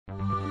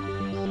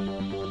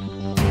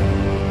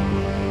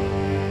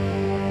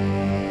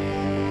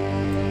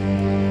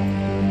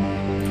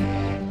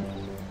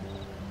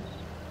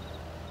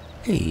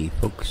Hey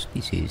folks,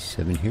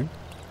 Species7 here.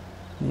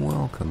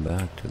 Welcome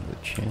back to the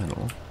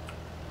channel.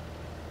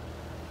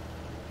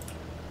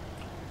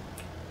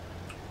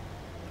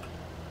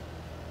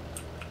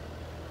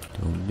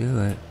 Don't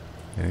do it.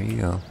 There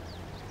you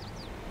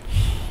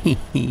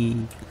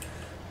go.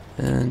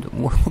 And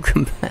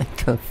welcome back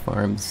to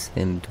Farm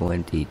Sim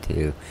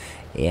 22.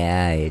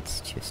 Yeah,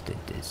 it's just a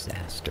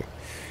disaster.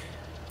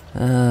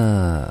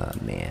 Ah,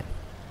 man.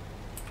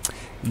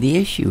 The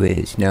issue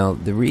is, now,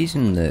 the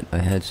reason that I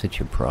had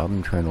such a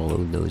problem trying to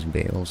load those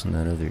bales in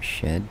that other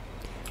shed,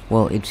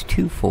 well, it's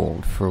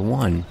twofold. For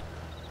one,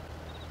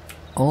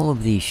 all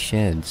of these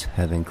sheds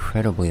have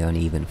incredibly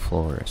uneven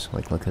floors.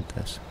 Like, look at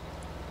this.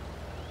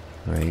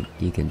 Right?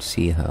 You can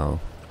see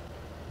how,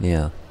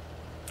 yeah.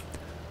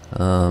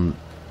 The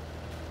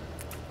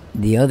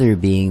other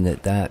being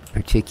that that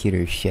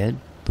particular shed,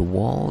 the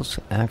walls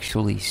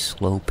actually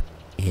slope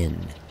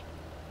in.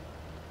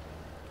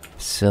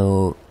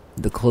 So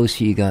the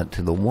closer you got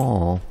to the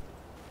wall,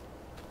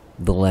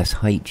 the less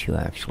height you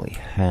actually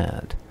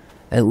had.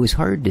 It was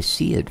hard to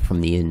see it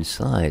from the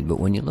inside, but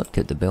when you looked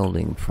at the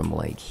building from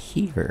like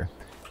here,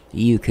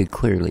 you could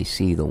clearly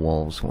see the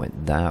walls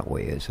went that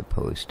way as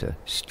opposed to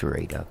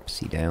straight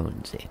upsy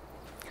downsy.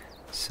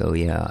 So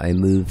yeah, I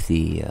moved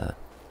the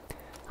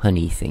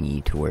honey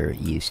thingy to where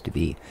it used to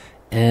be.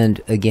 And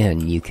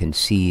again, you can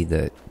see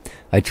that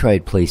I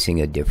tried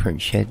placing a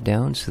different shed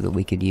down so that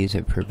we could use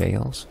it for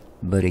bales.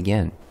 But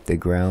again, the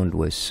ground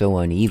was so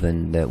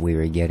uneven that we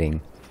were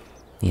getting,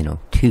 you know,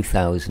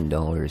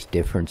 $2,000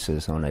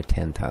 differences on a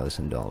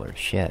 $10,000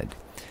 shed.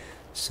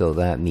 So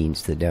that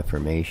means the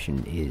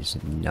deformation is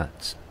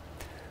nuts.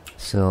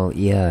 So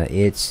yeah,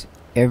 it's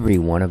every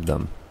one of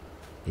them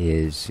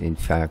is in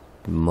fact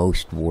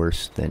most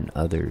worse than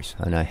others.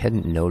 And I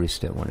hadn't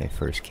noticed it when I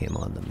first came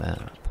on the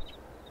map.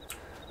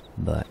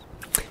 But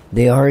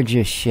they are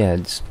just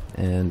sheds,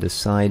 and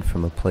aside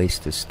from a place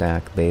to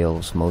stack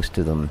bales, most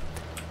of them,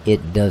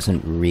 it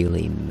doesn't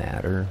really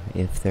matter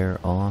if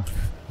they're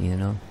off, you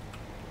know?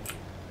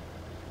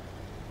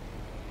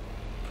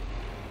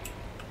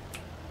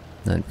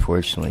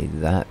 Unfortunately,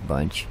 that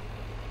bunch,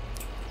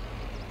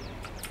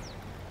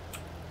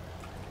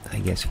 I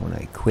guess when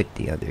I quit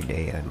the other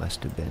day, I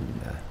must have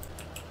been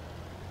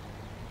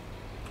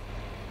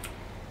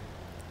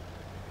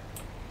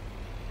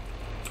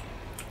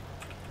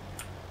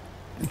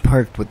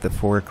parked with the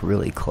fork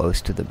really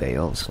close to the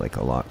bales, like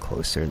a lot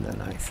closer than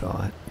I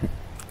thought.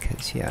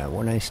 Because, yeah,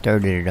 when I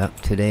started it up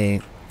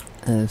today,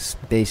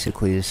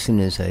 basically as soon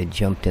as I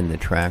jumped in the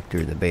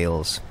tractor, the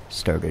bales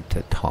started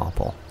to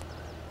topple.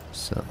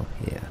 So,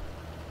 yeah,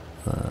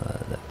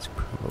 that's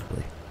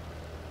probably...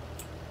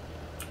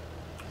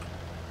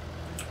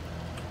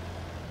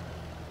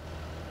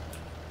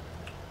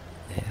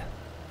 yeah,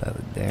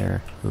 about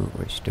there. Ooh,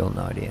 we're still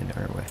not in,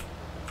 are we?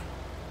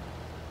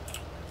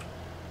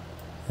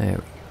 There we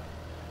go.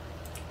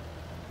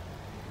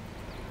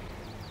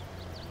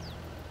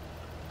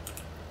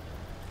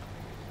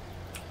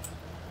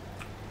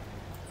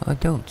 Oh,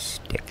 don't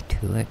stick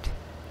to it.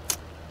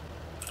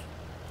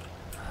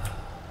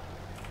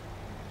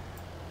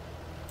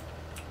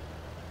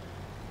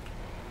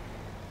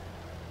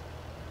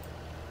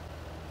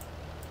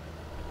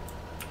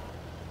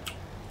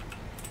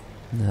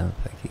 Now,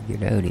 if I could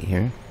get out of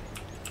here.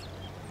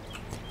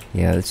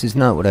 Yeah, this is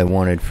not what I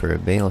wanted for a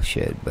bale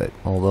shed, but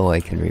although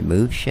I can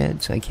remove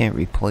sheds, I can't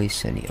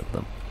replace any of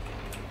them.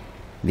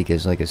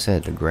 Because, like I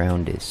said, the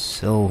ground is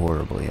so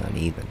horribly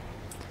uneven.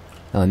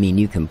 I mean,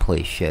 you can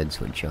place sheds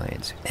with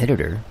Giant's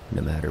Editor,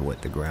 no matter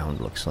what the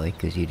ground looks like,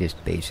 because you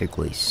just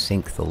basically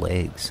sink the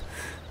legs,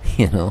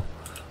 you know?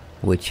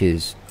 Which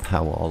is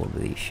how all of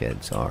these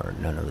sheds are.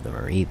 None of them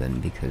are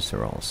even, because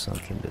they're all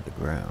sunk into the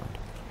ground.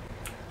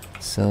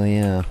 So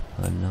yeah,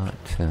 I'm not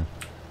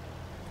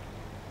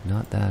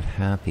that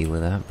happy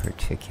with that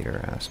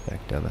particular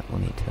aspect of it,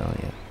 let me tell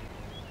you.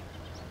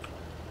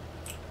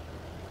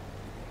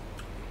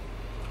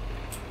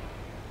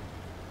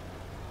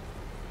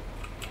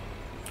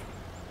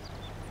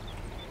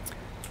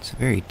 It's a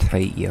very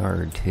tight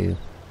yard too.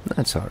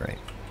 That's alright.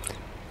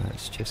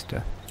 That's just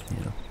a,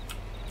 you know,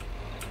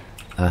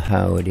 a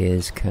how it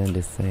is kind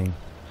of thing.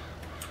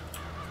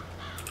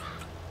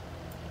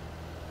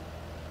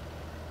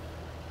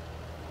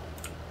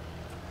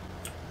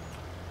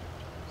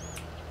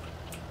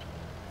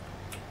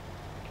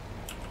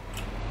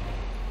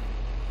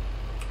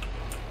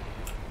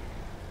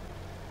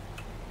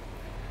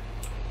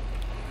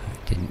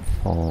 Didn't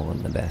fall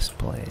in the best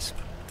place.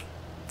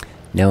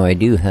 Now I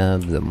do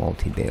have the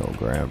multi-bale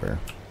grabber.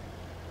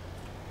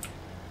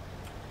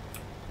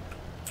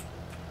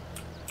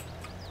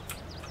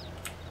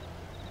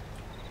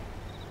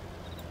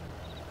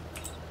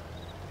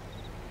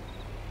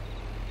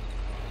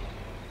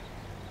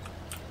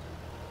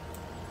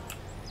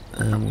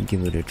 We'll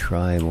give it a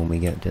try when we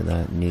get to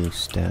that new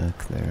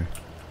stack there.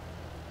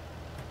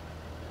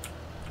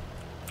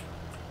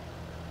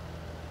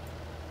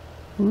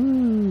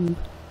 Woo!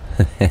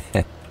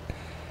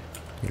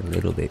 A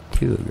little bit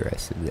too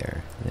aggressive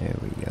there. There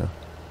we go.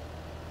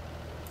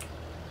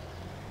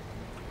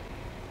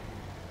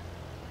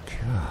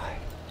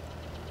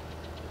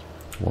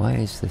 Why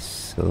is this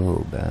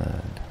so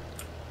bad?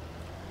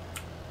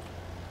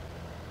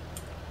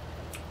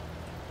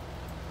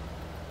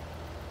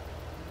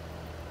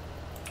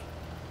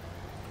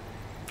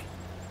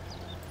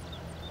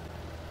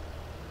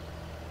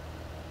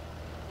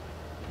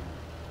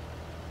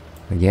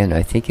 Again,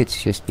 I think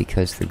it's just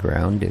because the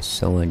ground is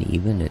so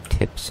uneven, it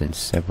tips in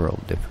several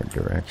different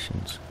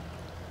directions.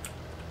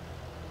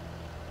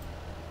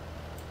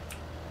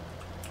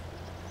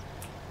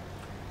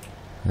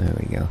 There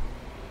we go.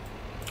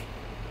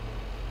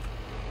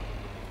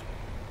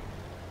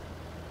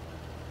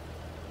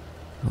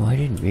 Oh, I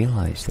didn't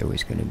realize there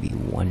was going to be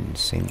one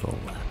single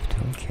left.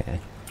 Okay.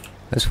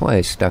 That's why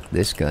I stuck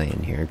this guy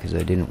in here, because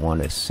I didn't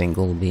want a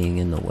single being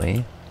in the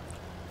way.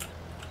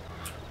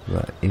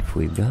 But if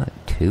we've got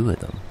two of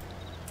them,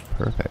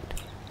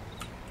 perfect.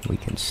 We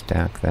can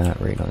stack that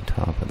right on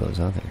top of those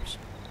others.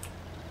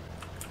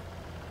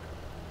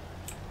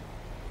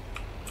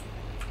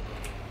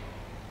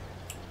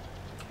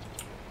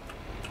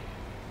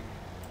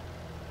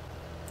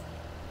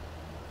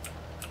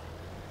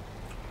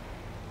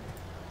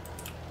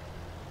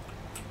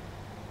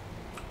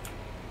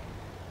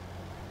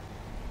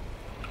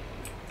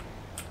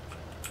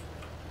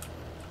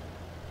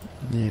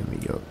 There we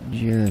go,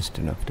 just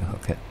enough to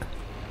hook it.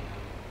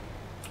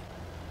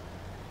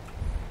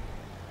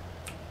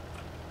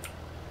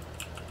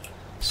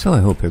 So I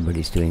hope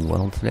everybody's doing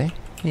well today.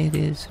 It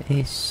is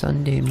a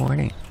Sunday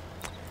morning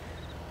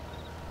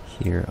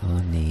here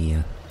on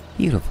the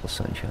beautiful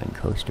Sunshine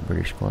Coast of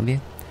British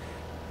Columbia,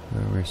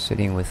 where we're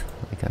sitting with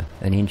like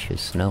an inch of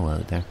snow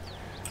out there.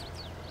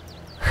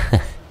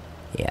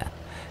 Yeah,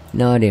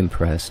 not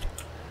impressed.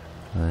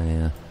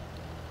 I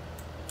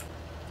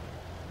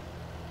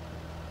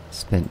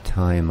spent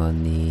time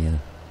on the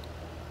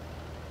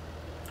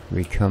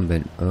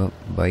recumbent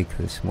bike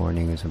this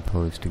morning as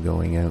opposed to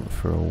going out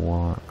for a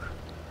walk.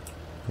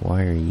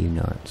 Why are you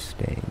not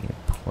staying in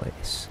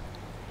place?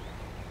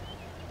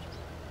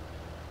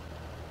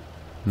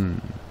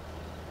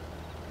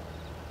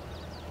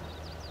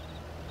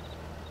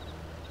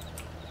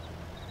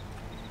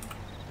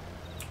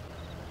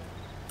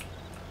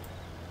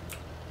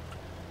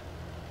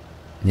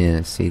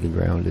 Yeah, see, the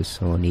ground is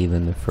so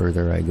uneven the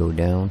further I go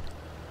down,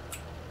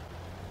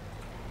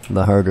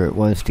 the harder it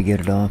was to get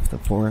it off the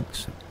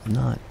forks. I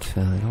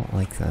don't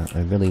like that.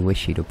 I really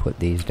wish you'd have put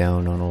these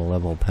down on a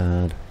level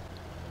pad.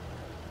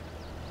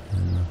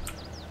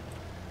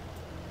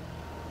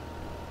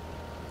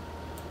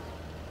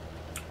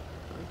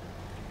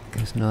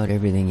 Because not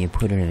everything you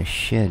put in a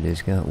shed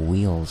has got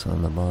wheels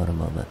on the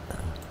bottom of it.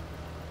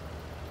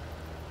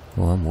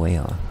 Well, I'm way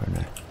off, aren't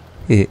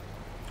I?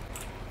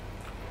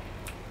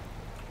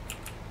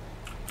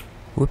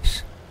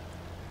 Whoops.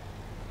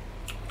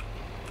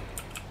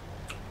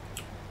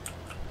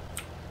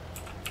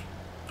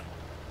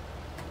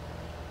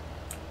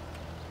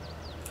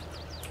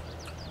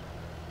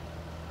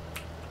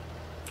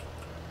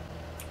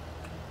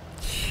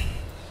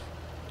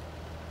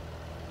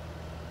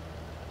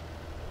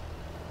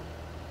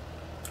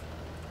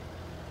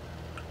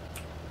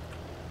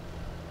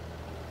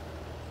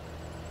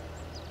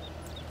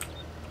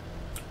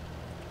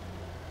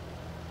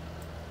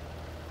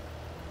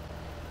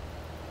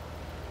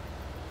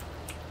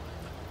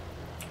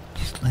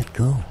 Let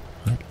go.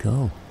 Let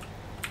go.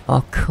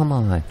 Oh, come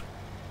on.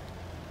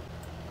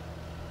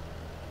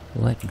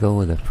 Let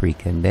go of the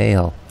freaking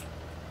bale.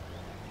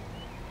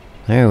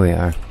 There we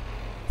are.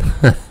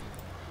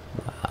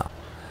 Wow.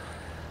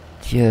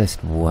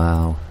 Just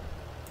wow.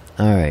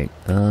 Alright,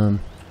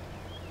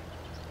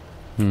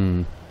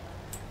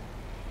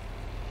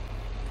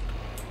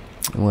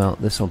 well,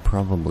 this'll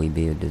probably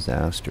be a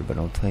disaster, but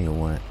I'll tell you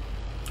what.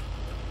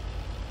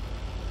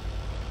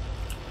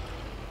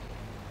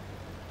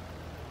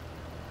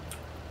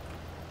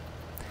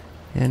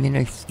 I mean,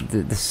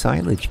 the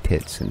silage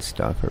pits and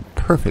stuff are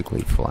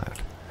perfectly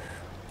flat.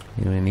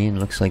 You know what I mean?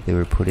 Looks like they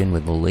were put in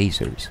with the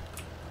lasers.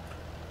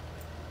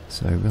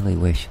 So I really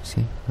wish...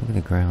 See? Look at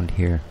the ground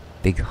here.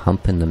 Big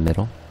hump in the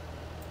middle.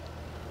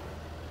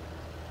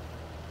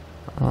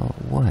 Oh,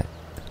 what?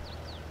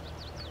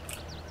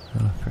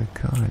 Oh, for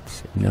God's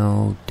sake.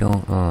 No,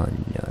 don't... Oh,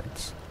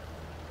 nuts.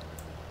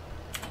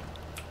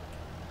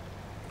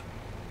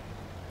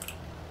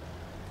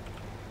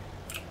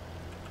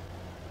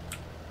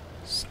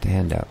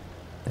 Stand up.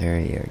 There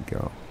you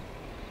go.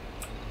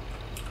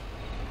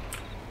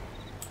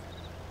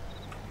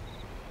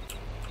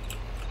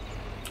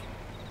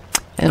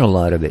 And a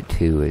lot of it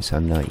too is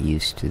I'm not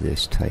used to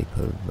this type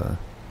of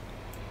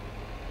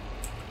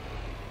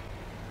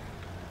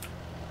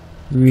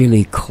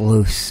really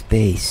close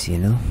space, you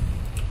know?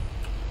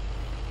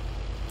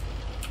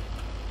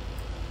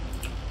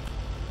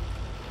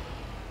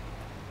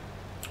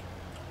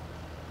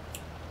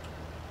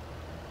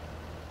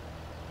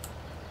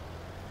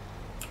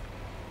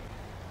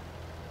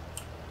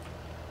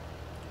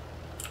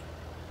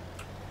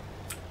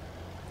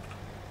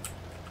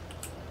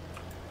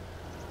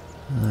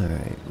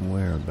 Alright,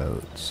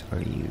 whereabouts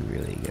are you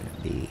really gonna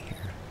be here?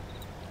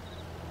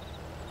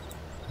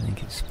 I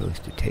think it's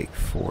supposed to take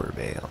 4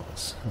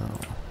 bales. Oh.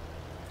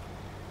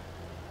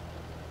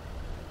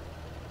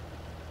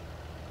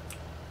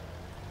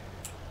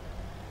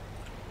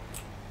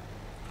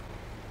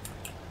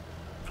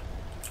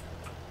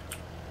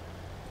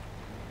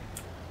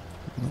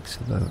 Looks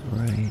about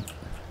right.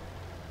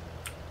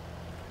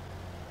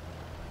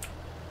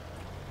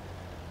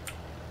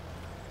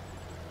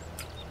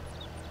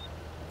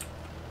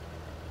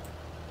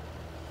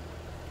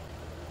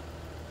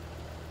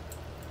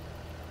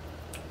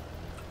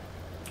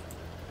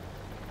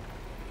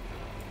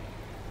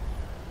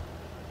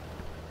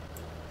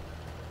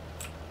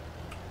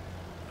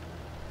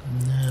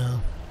 No.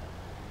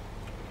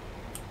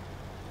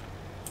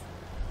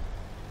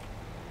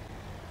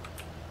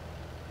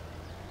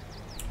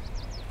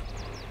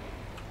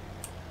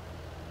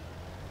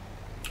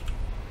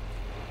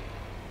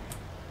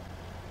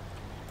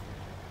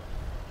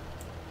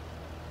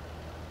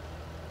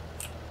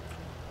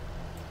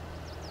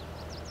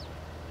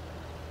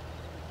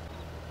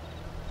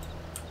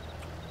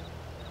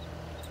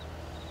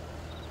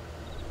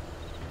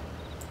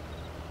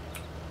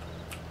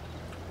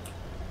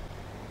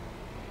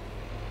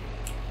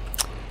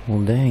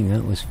 Well, dang,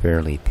 that was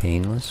fairly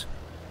painless.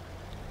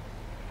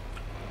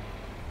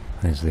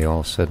 As they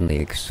all suddenly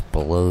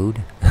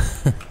explode.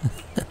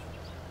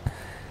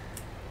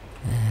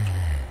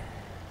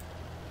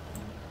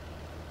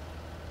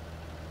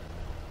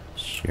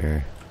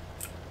 Sure.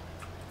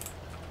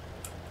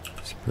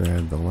 Let's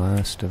grab the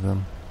last of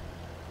them.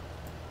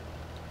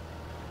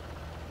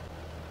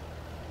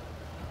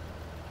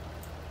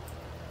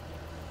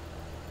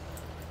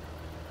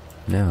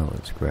 Now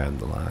let's grab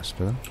the last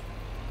of them.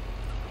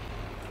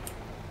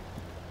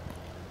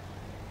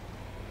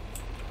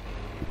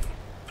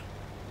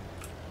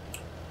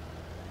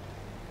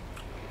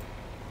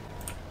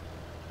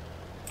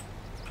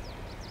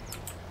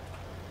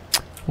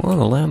 Well,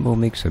 the Lambo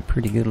makes a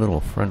pretty good little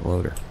front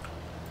loader,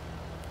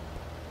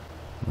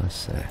 I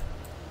must say.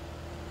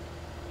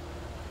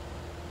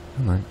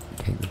 Come on,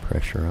 take the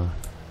pressure off.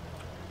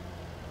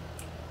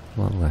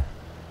 Well,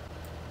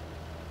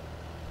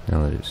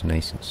 now that it's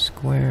nice and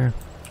square.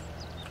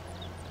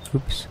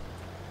 Oops.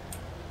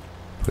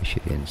 Push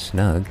it in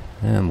snug,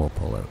 and we'll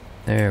pull out.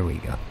 There we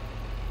go.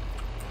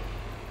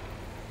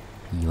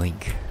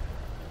 Yoink.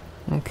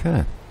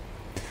 Okay.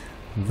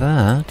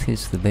 That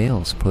is the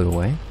bales put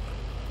away.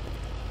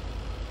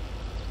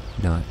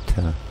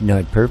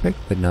 Not perfect,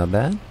 but not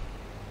bad.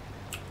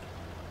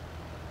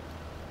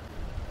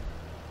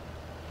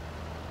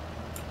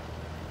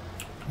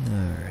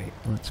 Alright,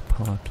 let's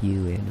pop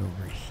you in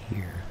over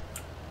here.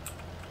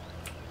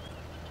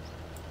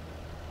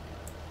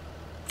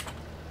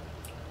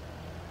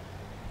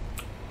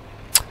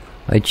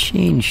 I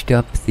changed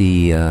up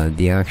the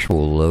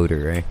actual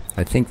loader.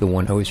 I think the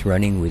one I was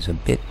running was a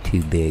bit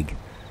too big,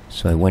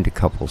 so I went a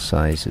couple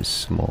sizes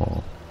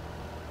small.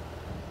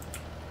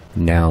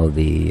 Now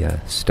the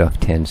stuff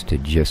tends to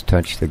just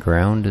touch the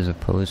ground as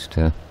opposed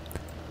to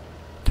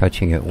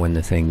touching it when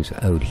the thing's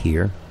out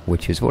here,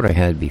 which is what I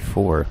had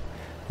before.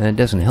 And it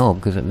doesn't help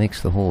because it makes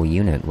the whole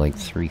unit like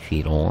 3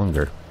 feet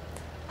longer.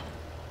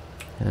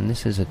 And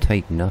this is a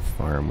tight enough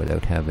farm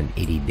without having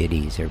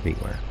itty-bitties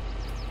everywhere.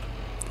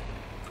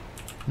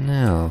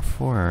 Now,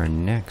 for our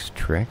next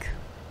trick,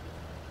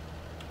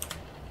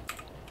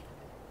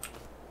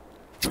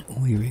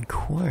 we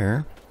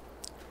require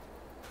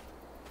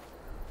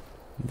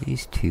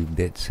these 2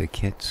 bits of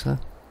kitsa.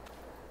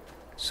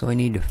 So I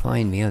need to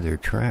find the other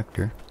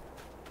tractor,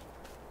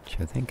 which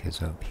I think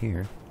is up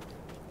here.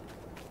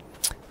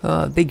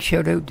 Big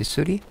shout out to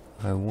Sooty.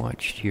 I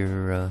watched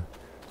your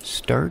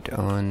start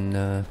on,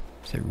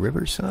 is it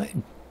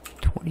Riverside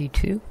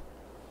 22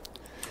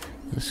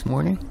 this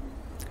morning.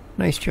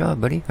 Nice job,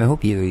 buddy. I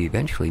hope you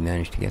eventually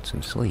managed to get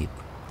some sleep.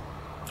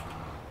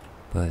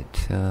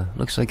 But,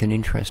 looks like an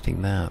interesting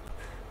map.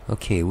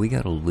 Okay, we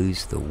gotta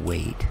lose the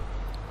weight.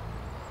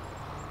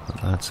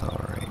 Well, that's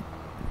alright.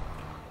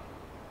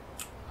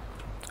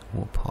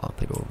 We'll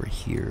pop it over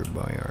here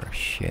by our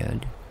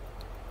shed.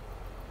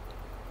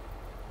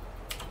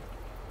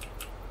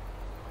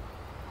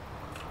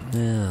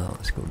 Now,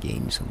 let's go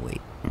gain some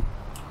weight.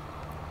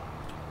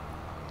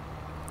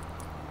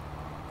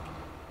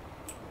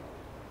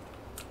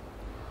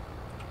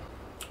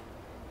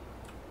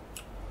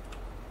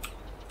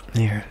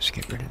 There, let's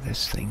get rid of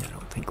this thing. I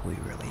don't think we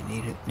really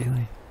need it, do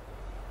we?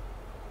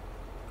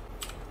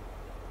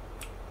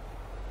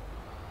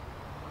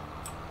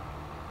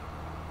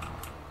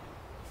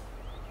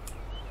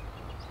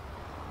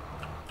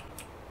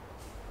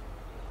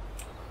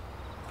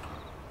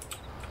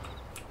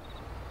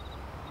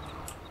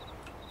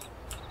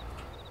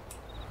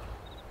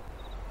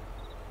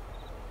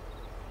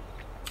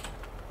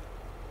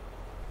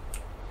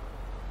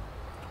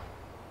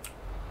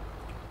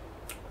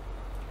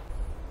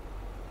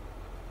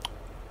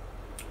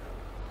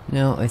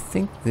 Now, I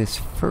think this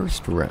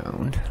first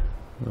round,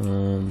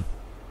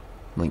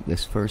 like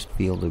this first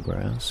field of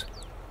grass,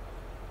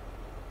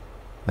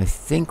 I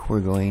think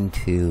we're going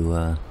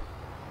to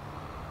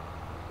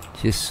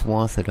just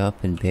swath it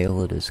up and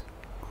bale it as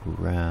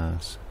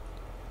grass.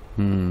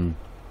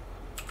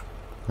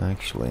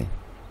 Actually,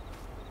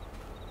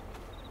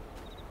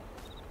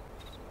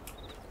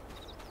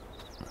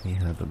 let me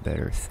have a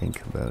better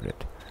think about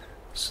it.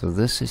 So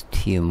this is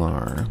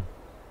TMR.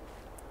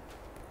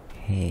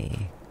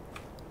 Hay.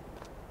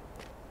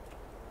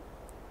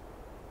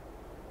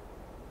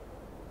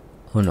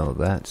 Oh no,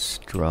 that's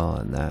straw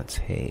and that's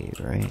hay,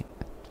 right?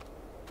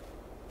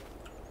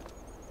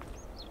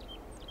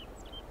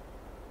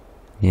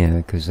 Yeah,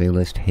 because they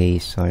list hay,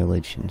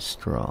 silage, and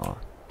straw.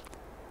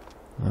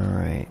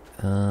 Alright,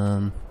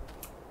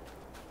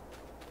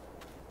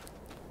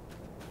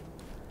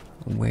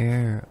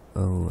 where,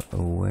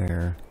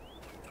 where?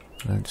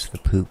 That's the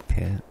poop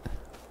pit.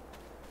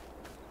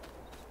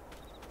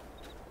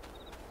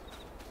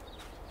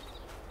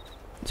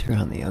 It's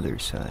around the other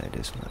side,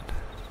 isn't it?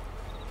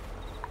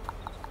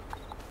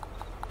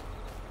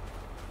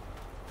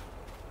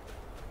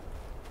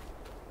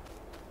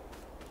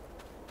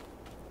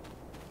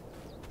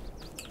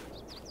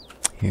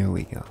 Here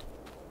we go.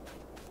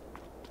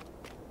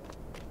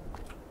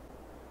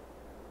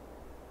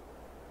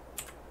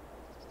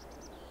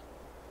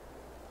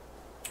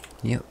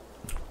 Yep.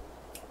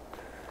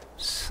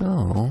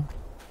 So,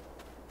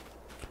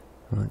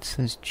 well, it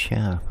says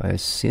chaff. I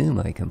assume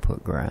I can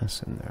put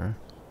grass in there.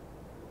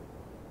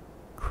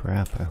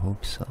 Crap, I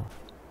hope so.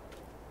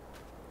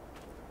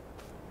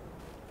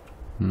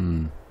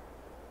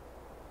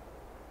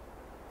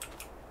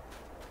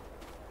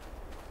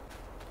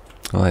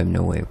 Oh, I have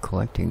no way of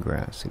collecting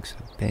grass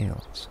except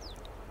bales.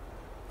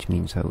 Which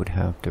means I would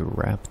have to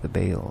wrap the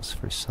bales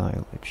for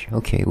silage.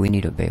 Okay, we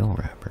need a bale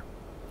wrapper.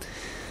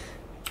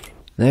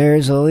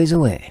 There's always a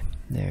way.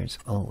 There's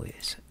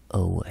always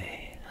a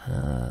way.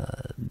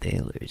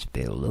 Balers,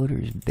 bale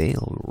loaders,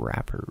 bale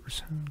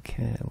wrappers.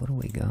 Okay, what do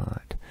we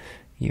got?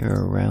 You're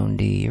a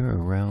roundy, you're a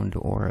round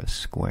or a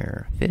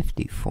square.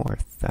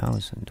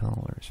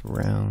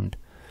 $54,000.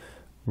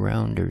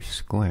 Round or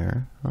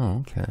square. Oh,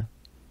 okay.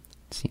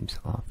 Seems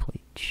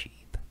awfully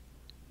cheap.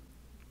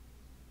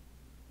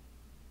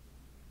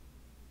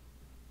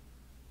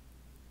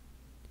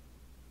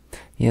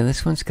 Yeah,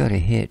 this one's got a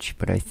hitch,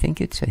 but I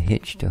think it's a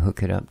hitch to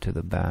hook it up to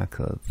the back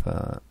of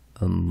a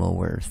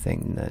mower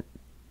thing that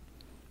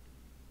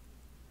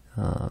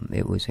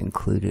it was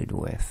included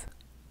with.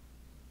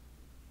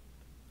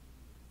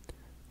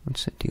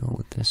 What's the deal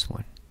with this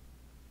one?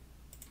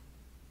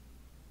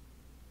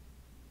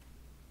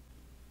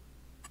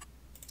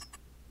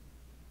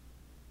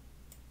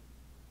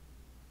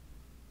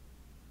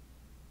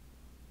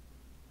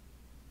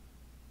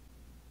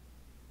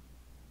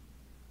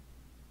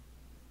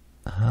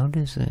 How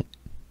does it...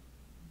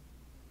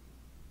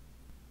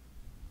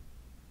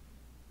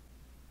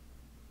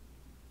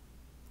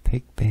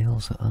 pick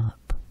bales up?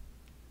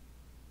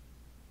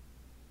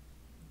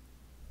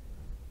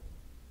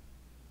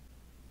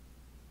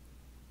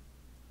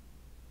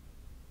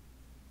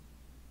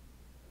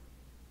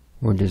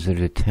 Or does it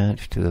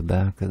attach to the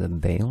back of the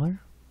baler?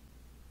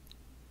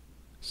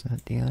 Is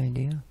that the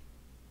idea?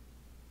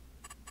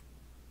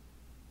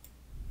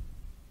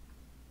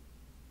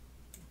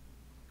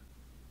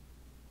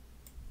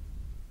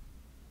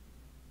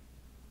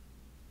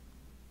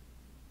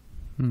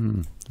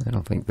 I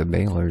don't think the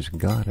baler's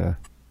got a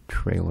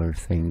trailer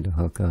thing to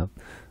hook up.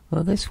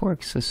 Well, this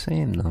works the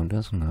same though,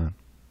 doesn't it?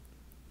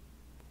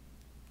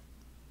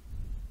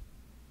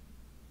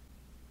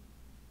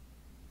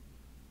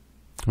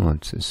 Well,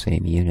 it's the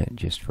same unit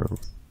just for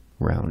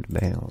round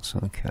bales,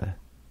 okay.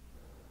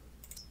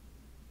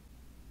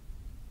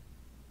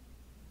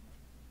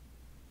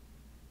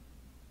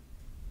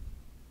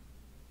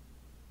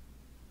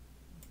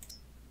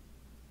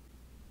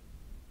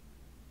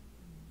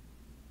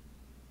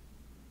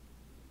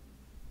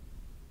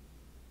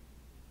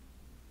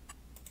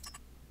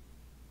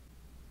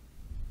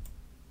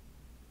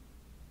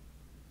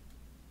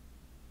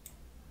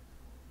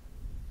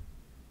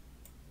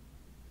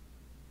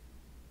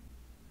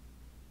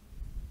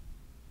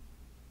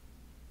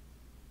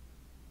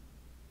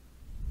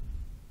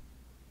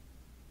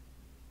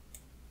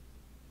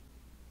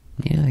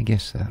 Yeah, I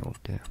guess that'll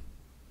do.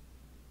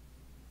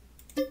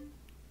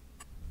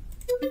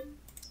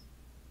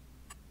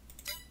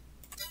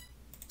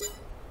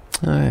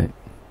 Alright.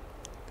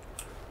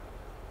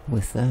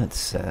 With that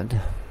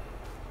said,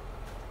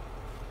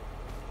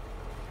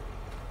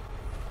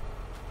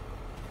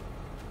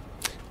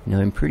 now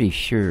I'm pretty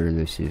sure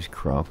this is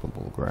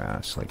croppable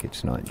grass, like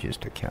it's not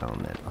just a cow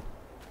meadow.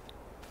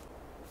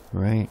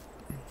 Right?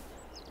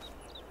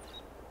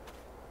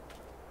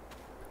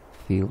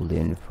 Field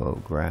info,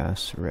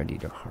 grass ready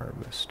to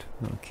harvest.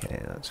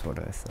 Okay, that's what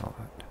I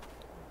thought.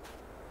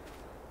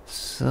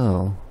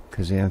 So,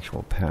 because the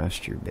actual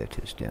pasture bit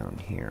is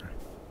down here.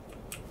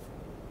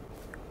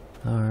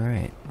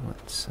 Alright,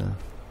 let's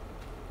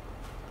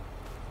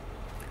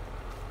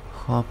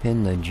hop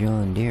in the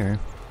John Deere.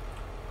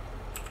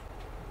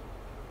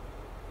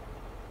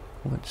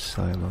 What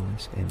silo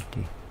is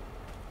empty?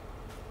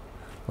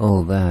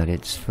 Oh, that,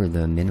 it's for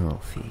the mineral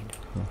feed.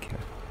 Okay.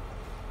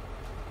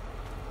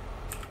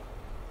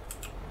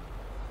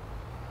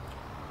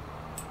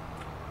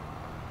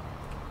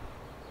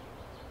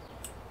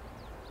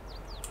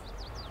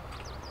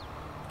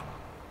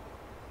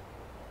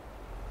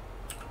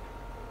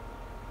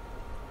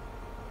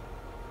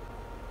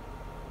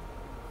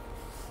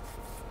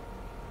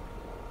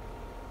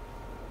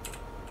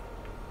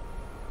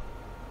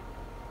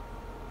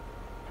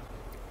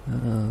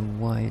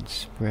 Wide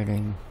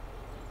spreading.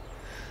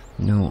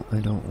 No, I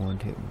don't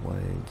want it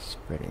wide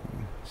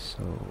spreading.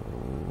 So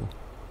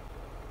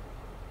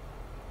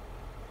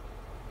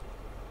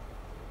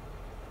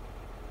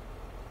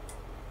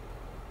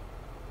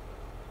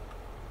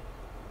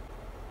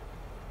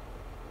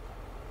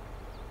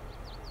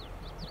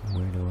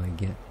where do I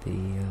get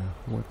the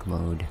work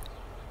mode?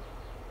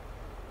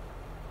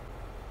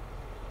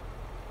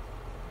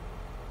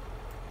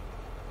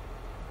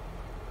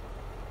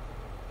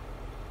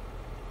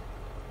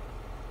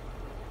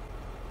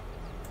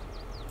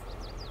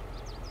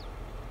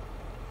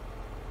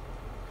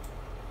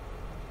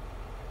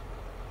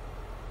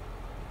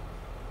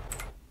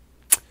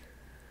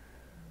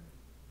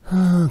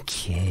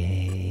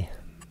 Okay.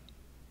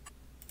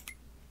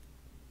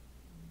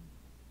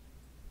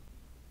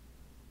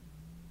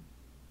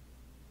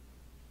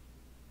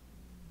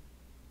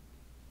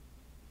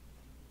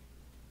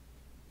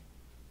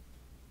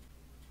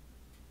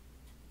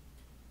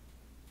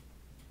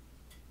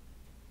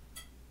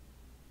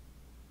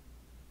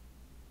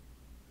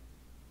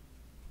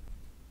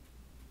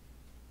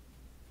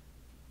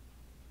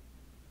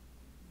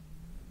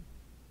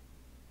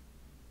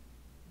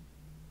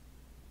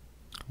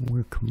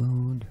 Work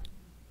mode.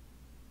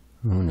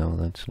 Oh no,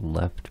 that's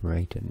left,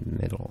 right, and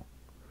middle.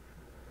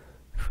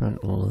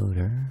 Front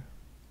loader.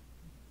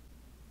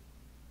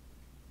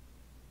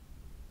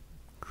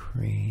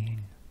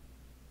 Crane.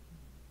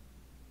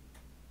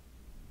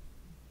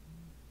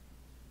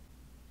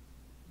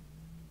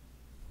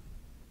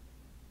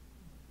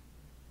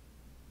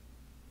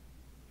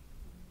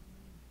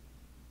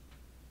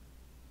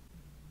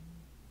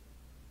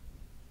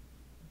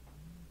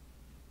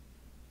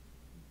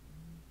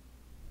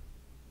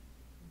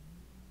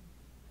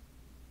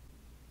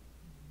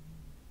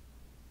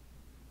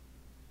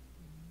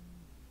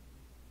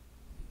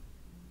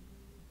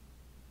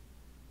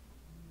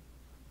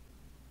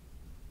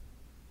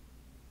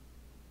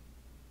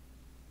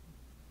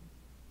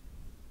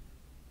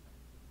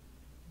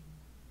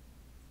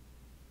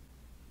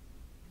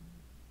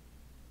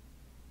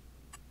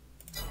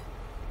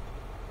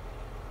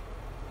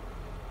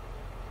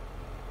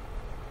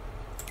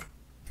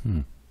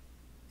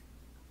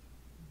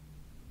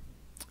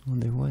 Well,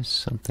 there was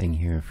something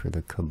here for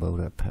the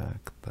Kubota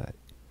pack, but...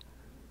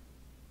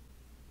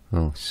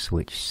 Oh,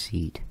 switch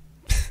seat.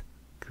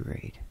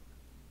 Great.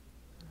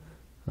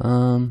 I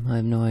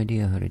have no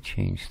idea how to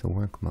change the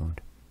work mode.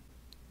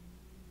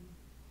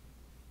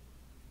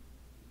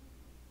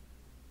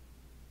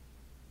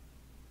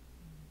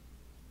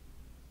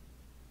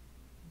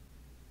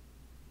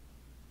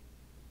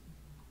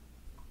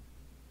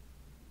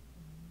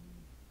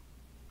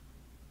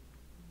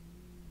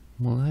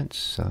 Well, that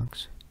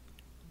sucks.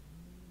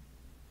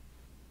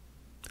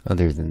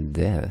 Other than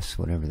this,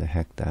 whatever the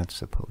heck that's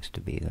supposed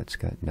to be, that's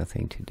got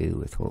nothing to do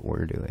with what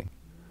we're doing.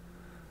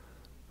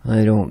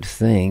 I don't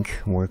think.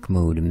 Work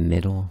mode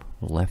middle,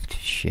 left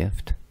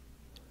shift.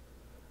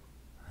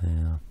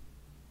 Yeah.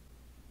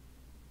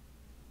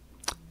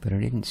 But I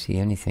didn't see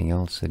anything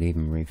else that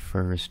even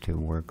refers to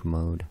work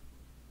mode.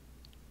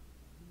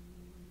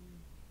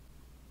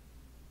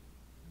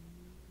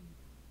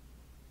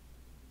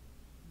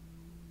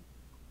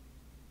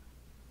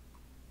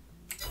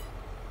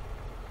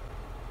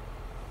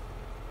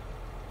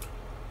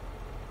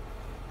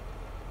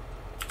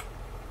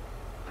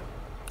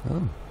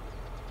 Oh.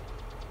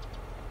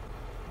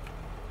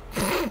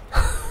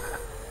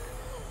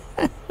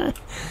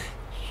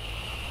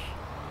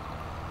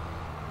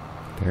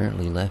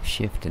 Apparently left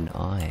shift and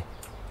I.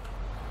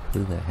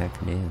 Who the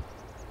heck knew?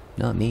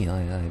 Not me,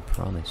 I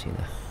promise you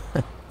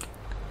that.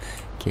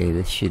 Okay,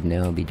 this should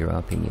now be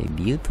dropping a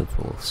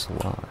beautiful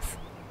sloth.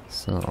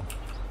 So,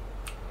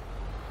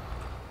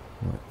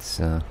 let's,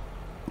 ooh,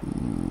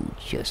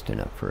 just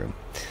enough room.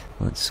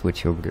 Let's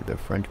switch over to the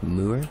front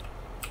mower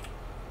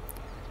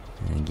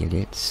and get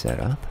it set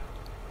up.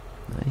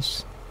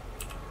 Nice.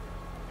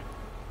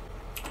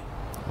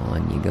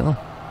 On you go.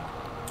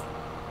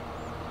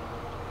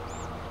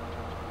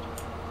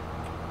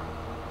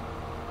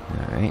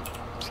 Alright,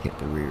 let's get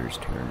the rears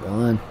turned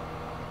on.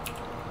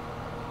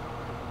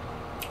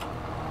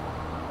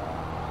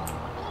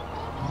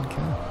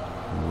 Okay,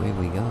 away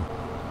we go.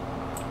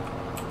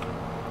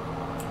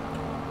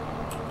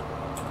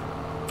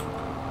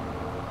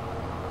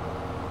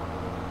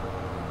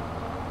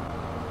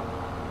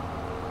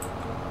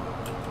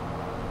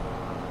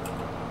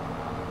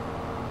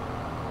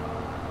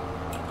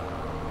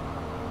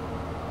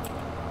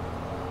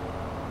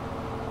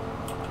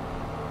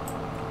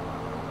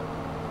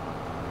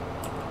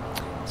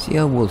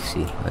 Yeah, we'll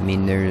see. I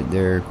mean,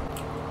 they're...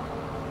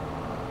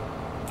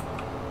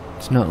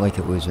 It's not like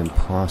it was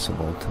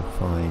impossible to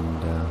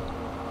find... Oh,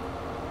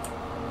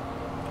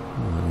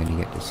 I'm gonna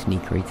get to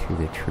sneak right through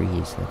the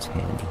trees. That's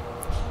handy.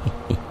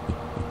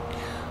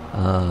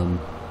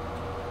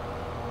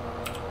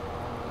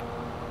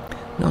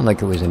 Not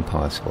like it was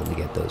impossible to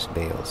get those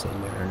bales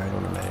in there, and I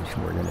don't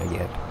imagine we're gonna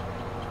get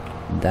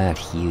that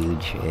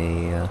huge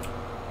a...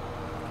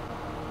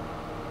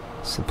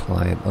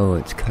 supply. Oh,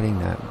 it's cutting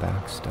that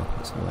back stuff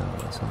as well,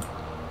 is it?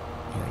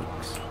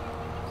 Yikes.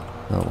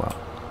 Oh well.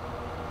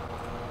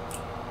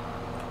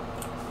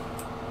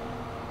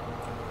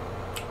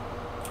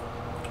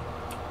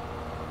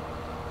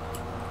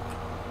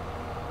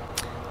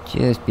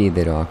 Just be a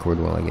bit awkward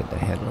while I get the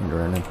headland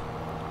running.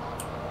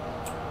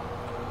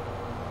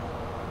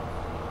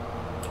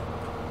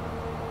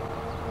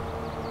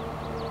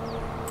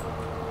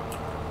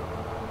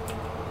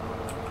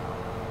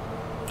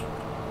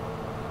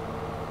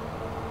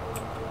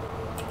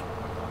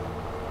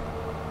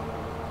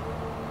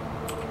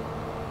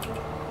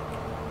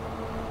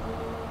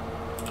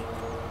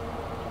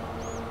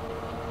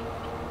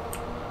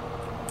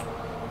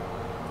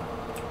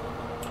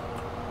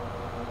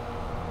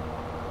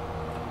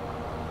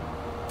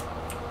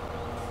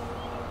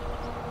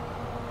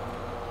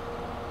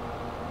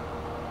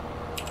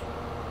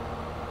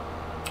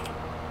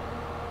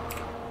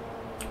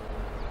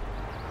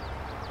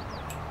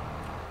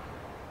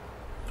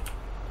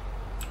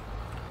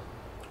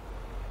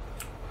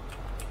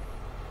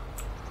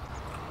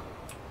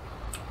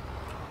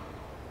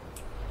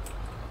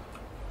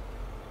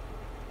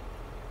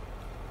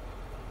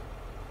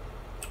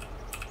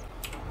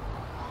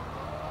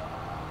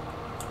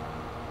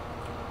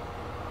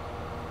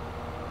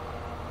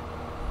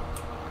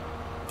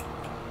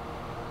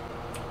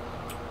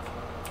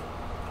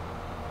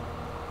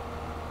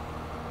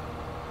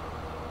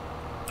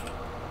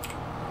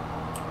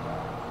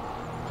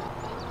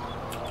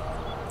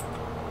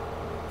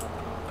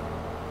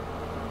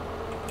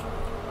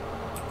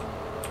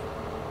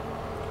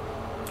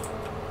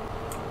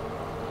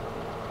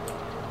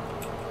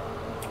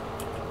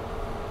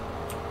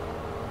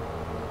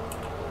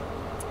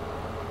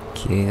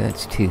 Okay,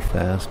 that's too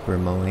fast for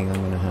mowing. I'm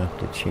going to have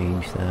to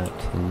change that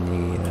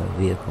in the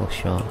vehicle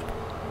shop.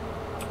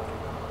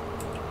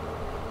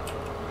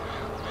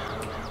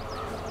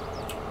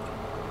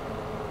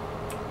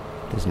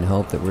 Doesn't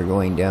help that we're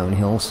going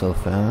downhill so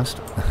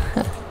fast.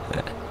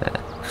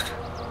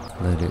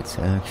 But it's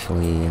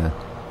actually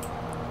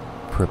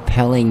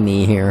propelling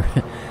me here.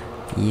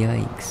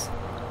 Yikes.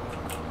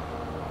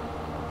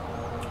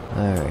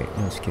 Alright,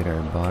 let's get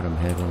our bottom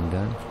headland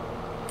done.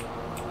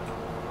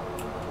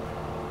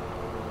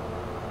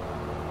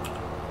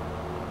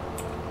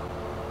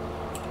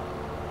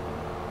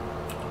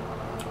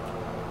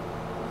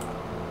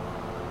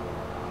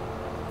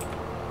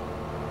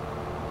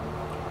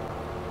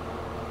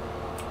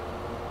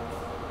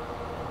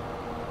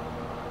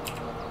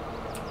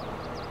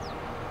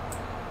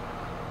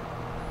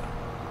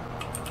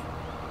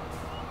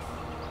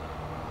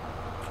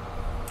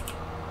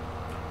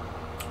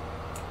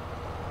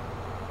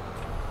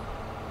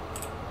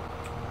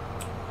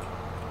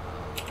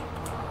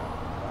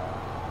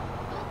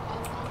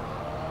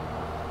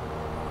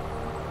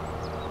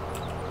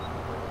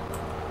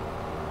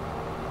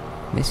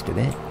 Missed a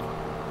bit.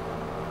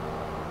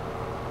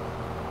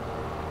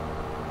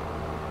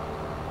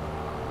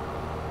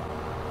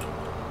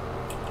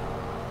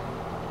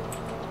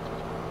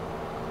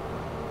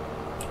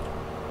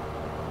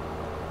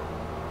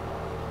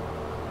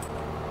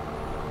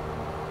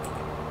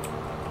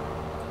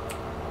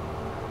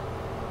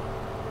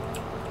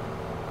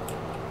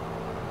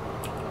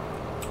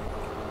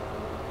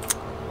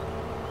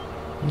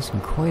 Missing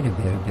quite a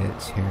bit of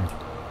bits here.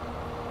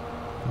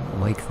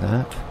 Don't like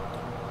that.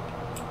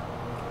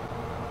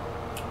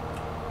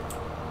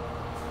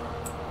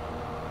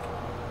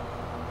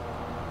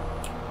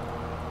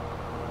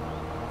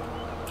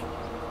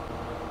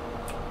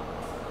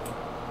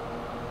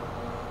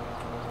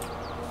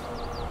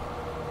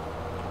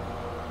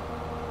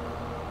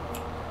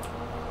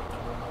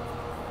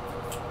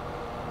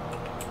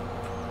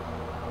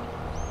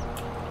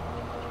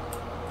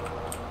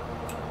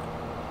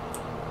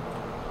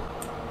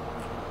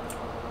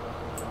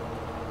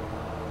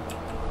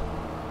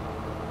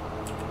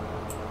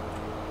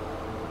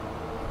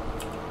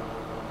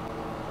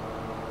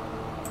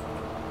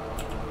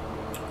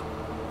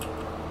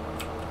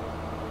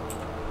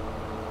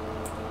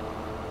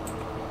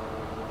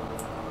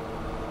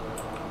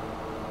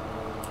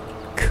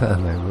 God,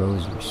 my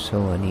rows are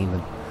so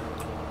uneven.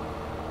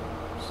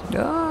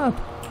 Stop!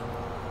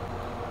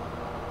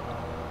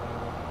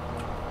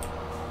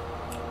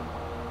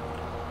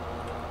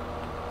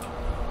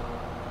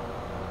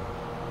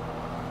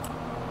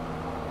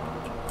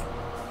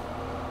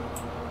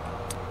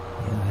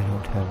 Yeah, I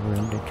don't have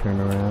room to turn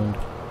around.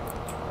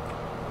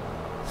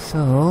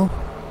 So,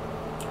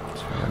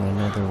 let's run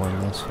another one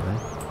this way.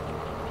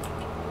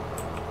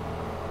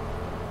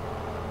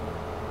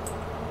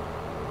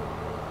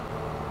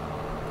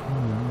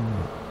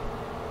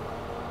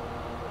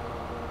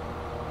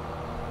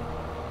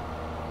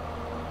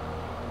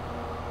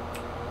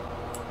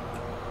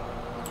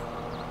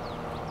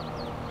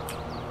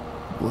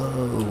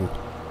 Whoa.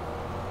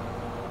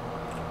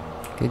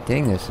 Good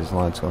thing this is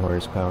lots of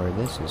horsepower.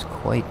 This is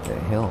quite the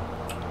hill.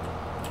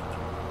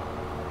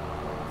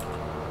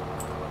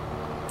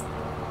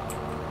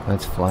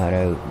 That's flat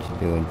out. She's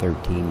doing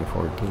 13 to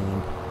 14.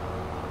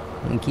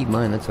 And keep in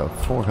mind, that's a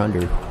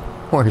 400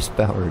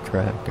 horsepower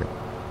tractor.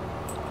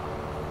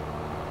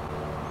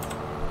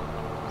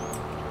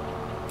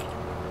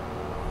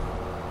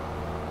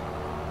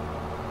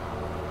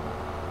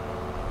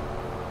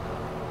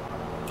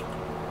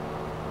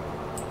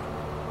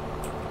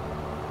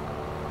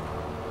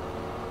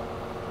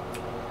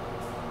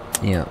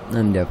 Yeah,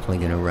 I'm definitely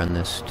going to run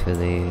this to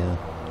the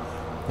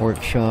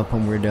workshop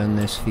when we're done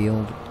this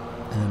field,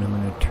 and I'm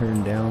going to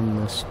turn down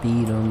the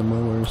speed on the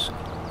mowers.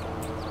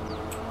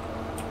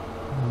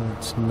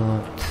 It's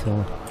not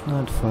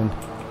fun.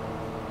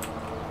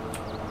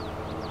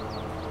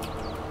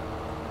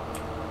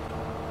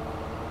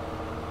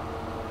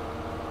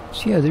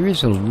 So yeah, there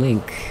is a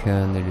link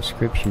in the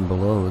description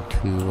below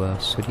to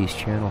Sooty's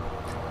channel.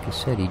 Like I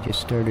said, he just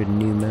started a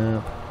new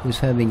map. He was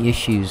having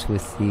issues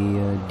with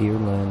the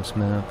Deerlands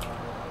map.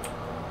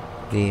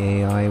 The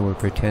AI were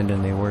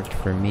pretending they worked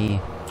for me.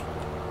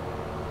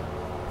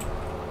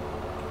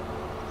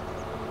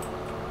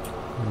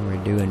 And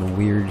we're doing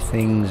weird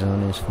things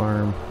on his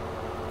farm.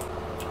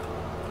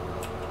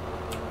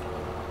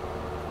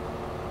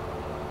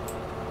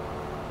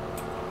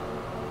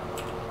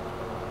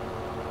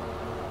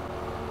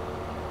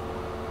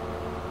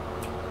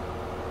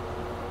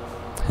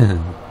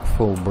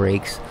 Full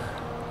brakes.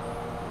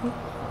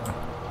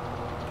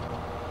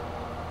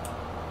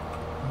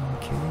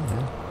 Okay.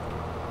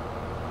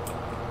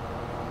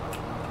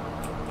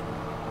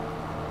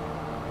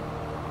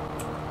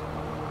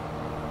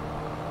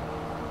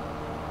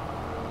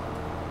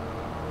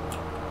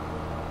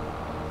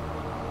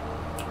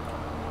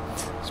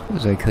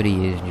 Suppose I could have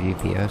used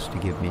GPS to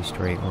give me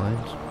straight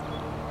lines.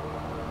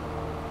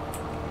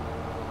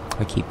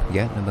 I keep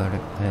forgetting about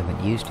it. I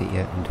haven't used it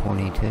yet in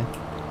 22.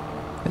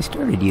 I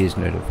started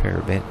using it a fair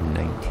bit in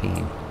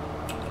 19.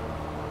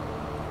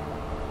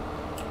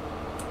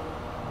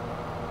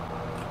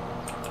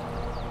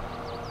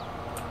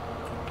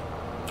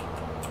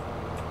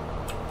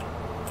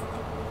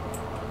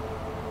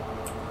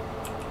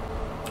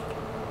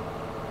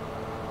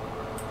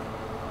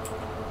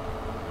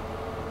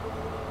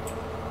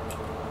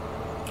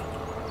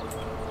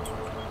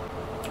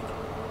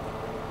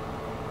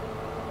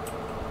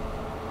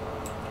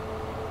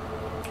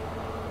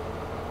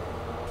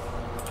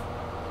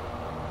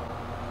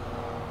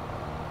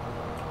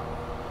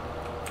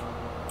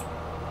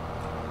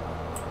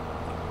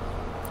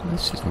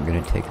 This isn't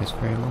going to take us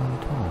very long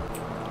at all.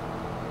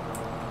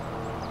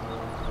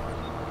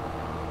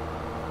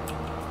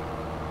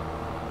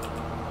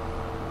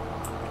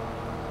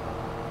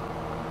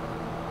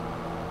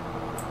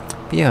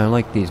 But yeah, I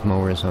like these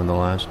mowers on the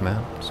last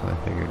map, so I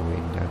figured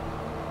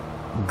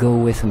we'd go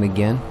with them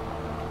again.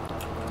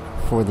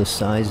 For the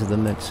size of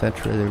them,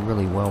 etc., they're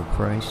really well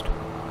priced.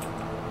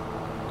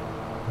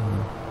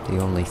 The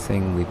only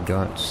thing we've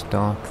got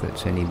stock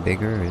that's any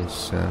bigger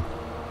is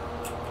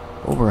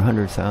over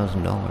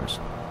 $100,000.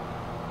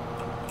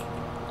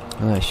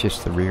 And that's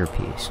just the rear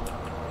piece.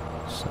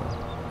 So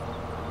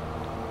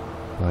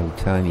by the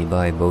time you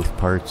buy both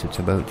parts, it's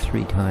about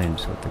 3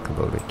 times what the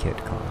Kubota kit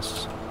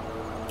costs.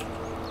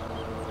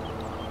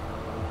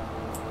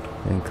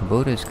 And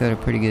Kubota's got a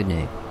pretty good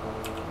name.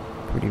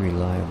 Pretty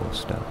reliable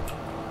stuff.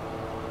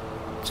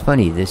 It's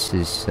funny, this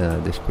is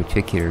this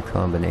particular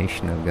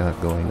combination I've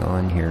got going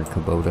on here,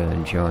 Kubota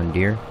and John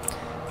Deere.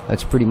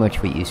 That's pretty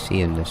much what you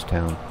see in this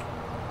town.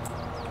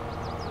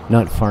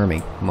 Not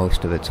farming,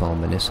 most of it's all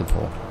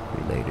municipal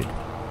related.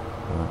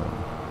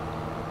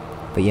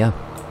 But yeah.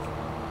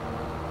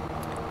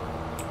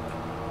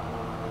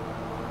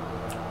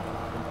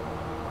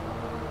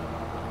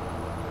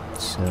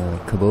 It's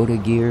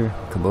Kubota gear,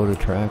 Kubota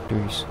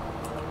tractors,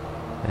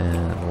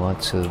 and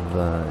lots of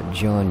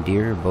John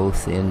Deere,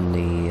 both in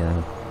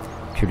the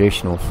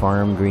traditional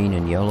farm green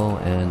and yellow,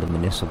 and the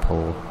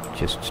municipal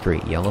just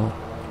straight yellow.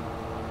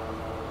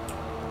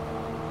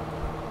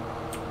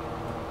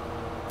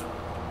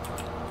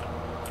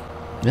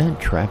 And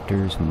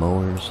tractors,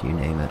 mowers, you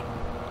name it.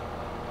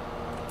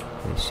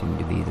 They seem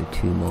to be the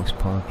 2 most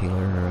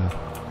popular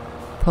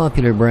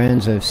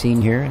brands I've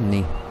seen here in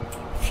the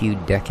few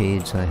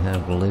decades I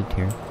have lived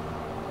here.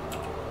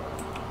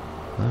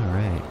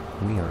 Alright,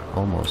 we are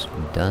almost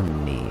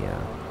done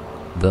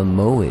the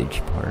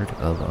mowage part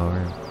of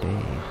our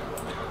day.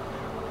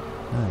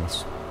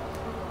 Nice.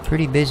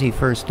 Pretty busy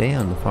first day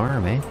on the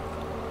farm, eh?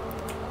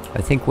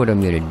 I think what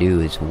I'm going to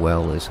do as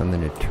well is I'm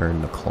going to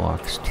turn the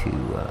clocks to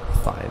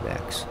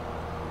 5x.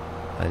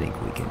 I think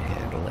we can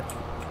handle it.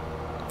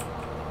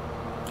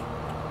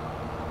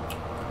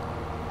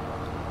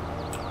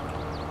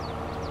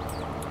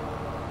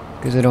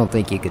 Because I don't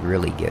think you could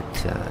really get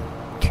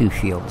 2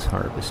 fields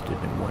harvested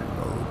in one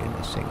mode in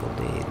a single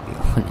day, to be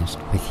honest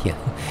with you.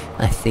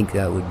 I think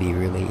that would be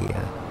really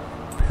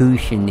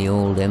pushing the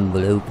old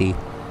envelope, you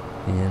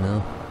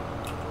know.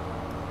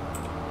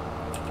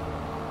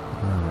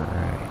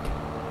 Alright.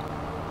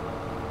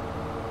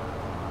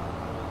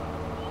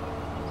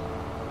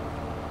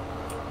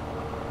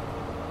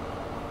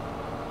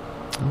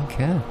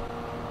 Okay.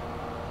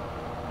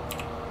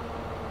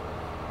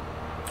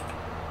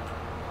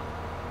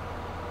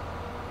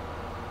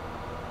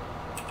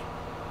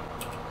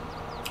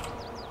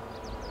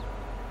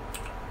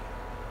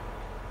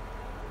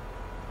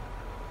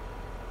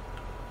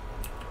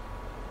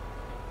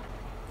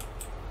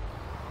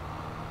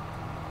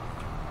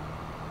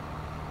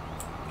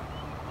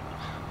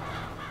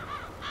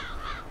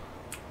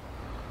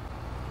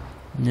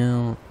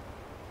 Now,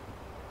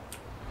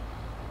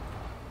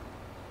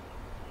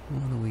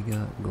 what do we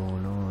got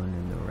going on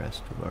in the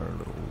rest of our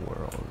little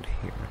world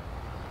here?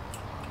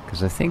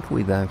 Because I think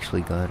we've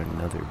actually got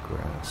another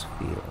grass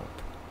field.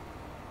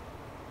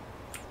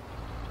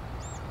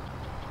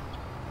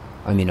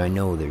 I mean, I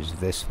know there's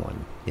this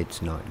one.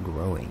 It's not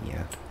growing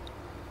yet.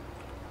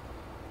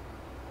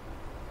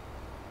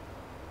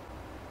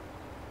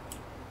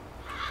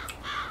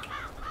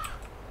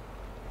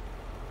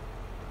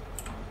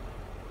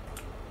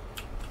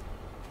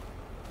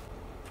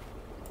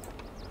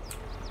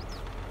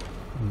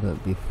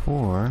 But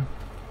before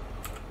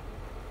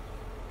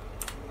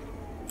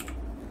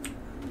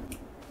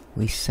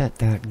we set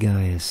that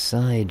guy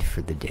aside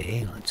for the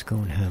day, let's go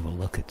and have a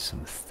look at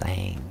some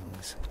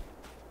things.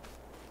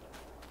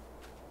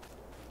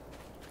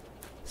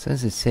 So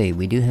as I say,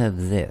 we do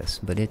have this,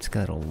 but it's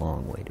got a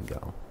long way to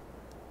go.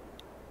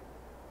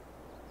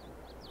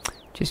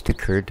 Just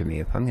occurred to me,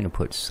 if I'm going to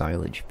put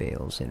silage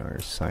bales in our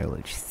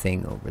silage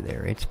thing over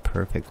there, it's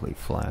perfectly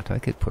flat. I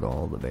could put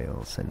all the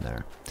bales in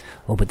there.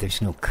 Oh, but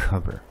there's no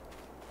cover.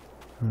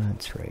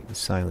 That's right. The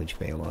silage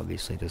bale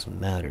obviously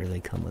doesn't matter. They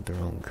come with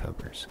their own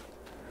covers.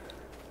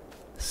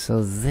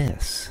 So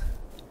this.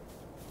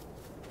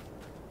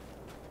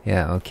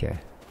 Yeah, okay.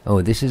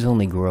 Oh, this is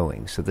only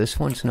growing, so this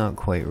one's not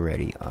quite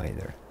ready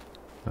either.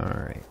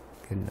 Alright,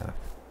 good enough.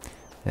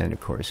 And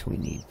of course we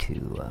need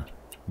to,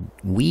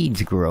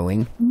 weeds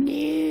growing.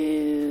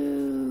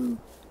 No!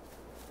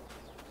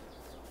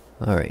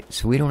 Alright,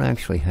 so we don't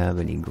actually have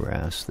any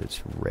grass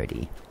that's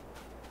ready.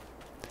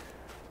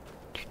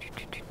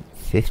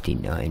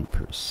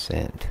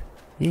 59%.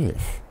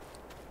 Yes.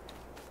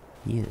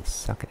 Yes,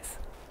 sucketh.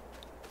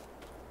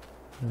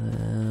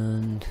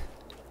 And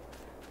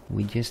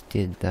we just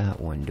did that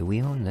one. Do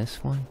we own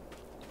this one?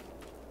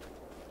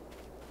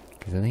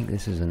 Because I think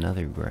this is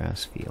another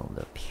grass field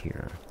up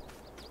here.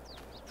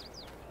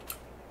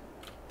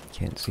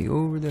 Can't see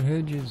over the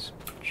hedges.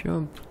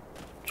 Jump.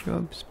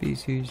 Jump,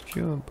 species,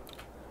 jump.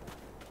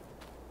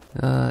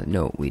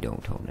 No, we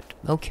don't own it.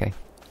 Okay.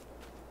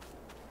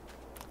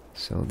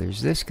 So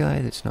there's this guy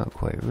that's not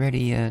quite ready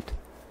yet.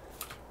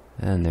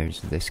 And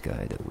there's this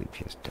guy that we've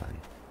just done.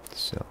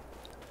 So,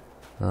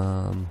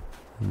 and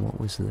what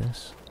was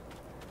this?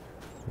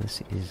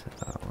 This is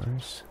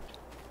ours.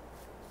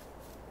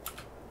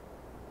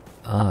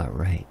 Ah,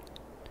 right.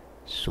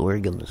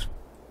 Sorghums.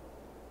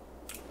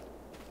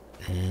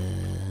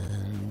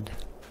 And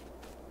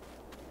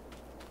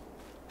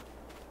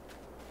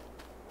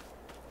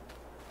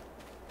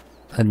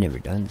I've never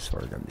done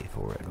sorghum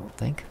before, I don't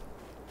think.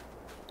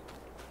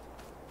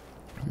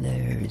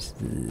 There's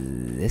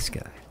this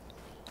guy,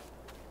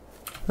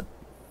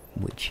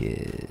 which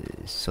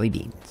is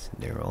soybeans.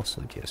 They're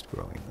also just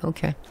growing.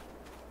 Okay.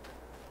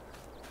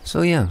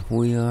 So yeah,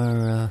 we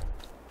are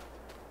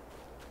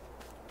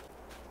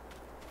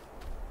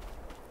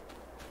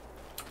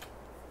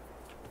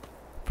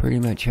pretty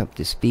much up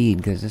to speed,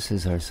 because this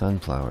is our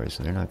sunflowers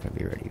and they're not going to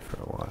be ready for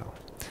a while.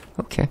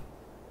 Okay.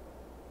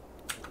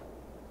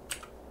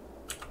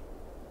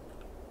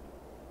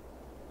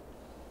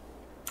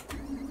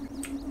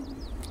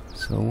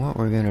 So what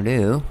we're going to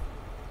do,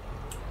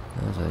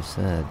 as I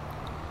said,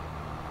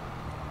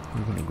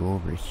 we're going to go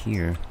over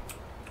here.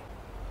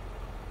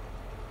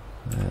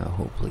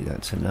 Hopefully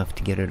that's enough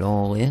to get it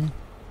all in.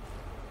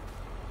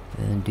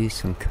 And do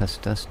some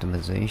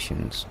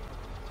customizations.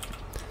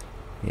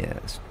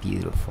 Yes,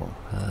 beautiful.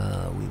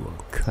 We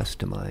will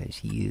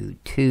customize you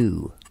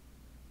to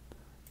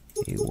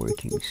a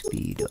working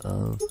speed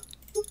of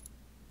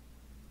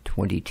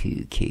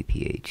 22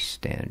 kph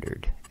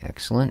standard.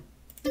 Excellent.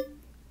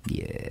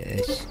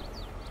 Yes.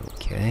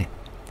 Okay.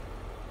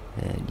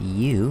 And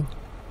you,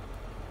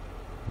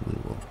 we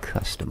will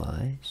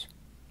customize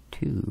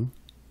to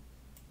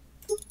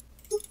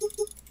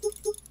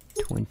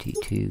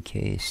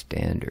 22k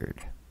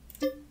standard.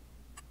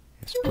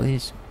 Yes,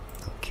 please.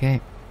 Okay.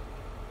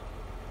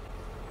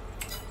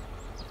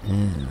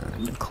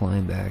 And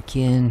climb back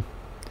in.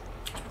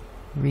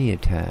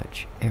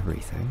 Reattach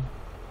everything.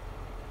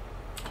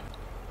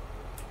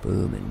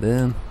 Boom and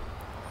boom.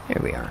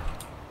 There we are.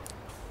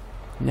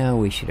 Now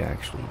we should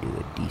actually do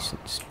a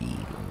decent speed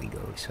when we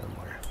go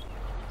somewhere.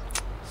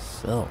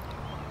 So,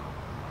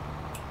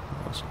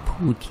 let's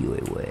put you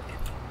away.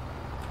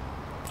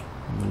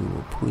 We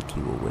will put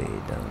you away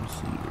down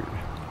here.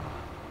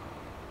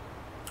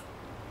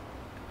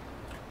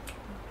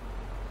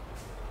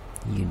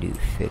 You do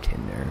fit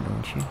in there,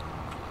 don't you?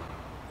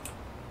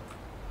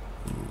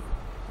 Ooh.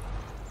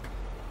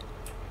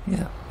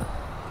 Yeah.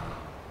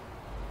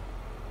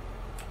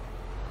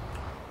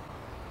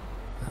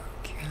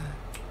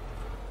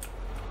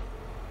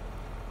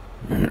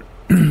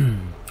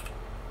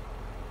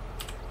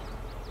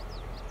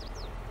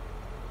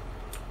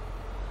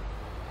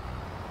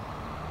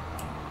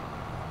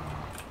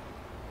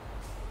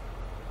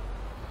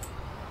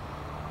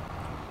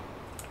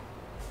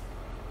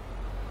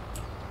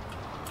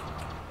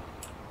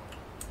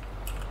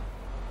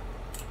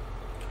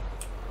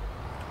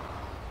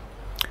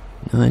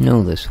 I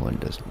know this one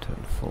doesn't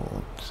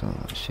unfold, so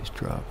let's just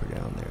drop her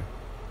down there.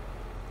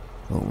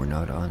 Oh, we're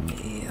not on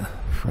the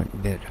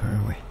front bit, are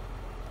we?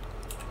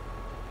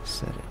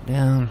 Set it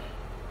down.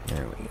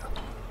 There we go.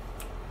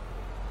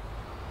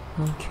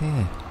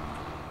 Okay.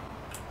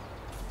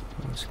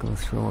 Let's go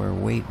throw our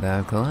weight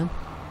back on.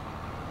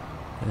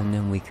 And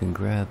then we can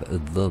grab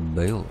the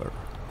baler.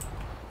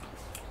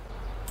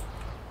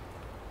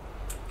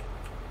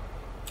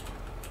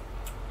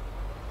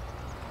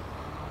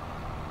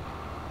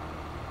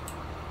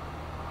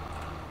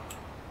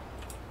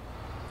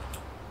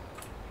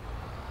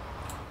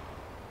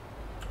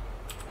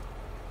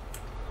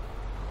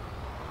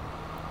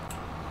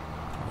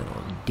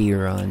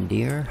 Deer on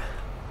deer.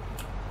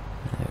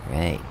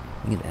 Alright,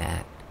 look at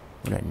that.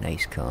 What a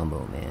nice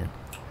combo, man.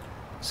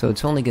 So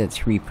it's only got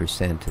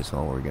 3% is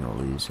all we're going to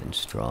lose in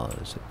straw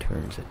as it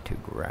turns it to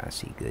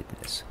grassy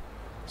goodness.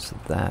 So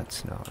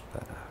that's not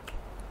bad.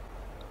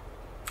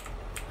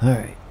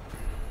 Alright.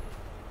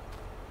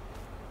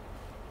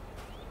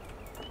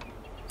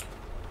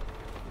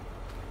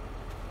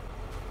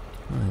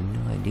 I have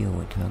no idea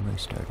what time I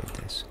started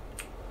this.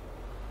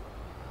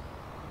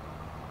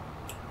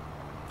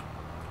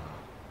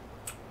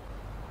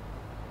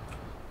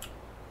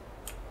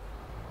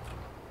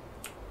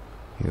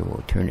 Here,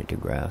 we'll turn it to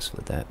grass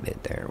with that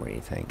bit there. What do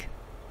you think?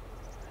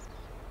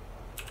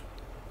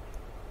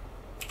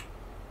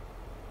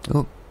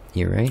 Oh,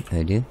 you're right,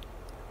 I do.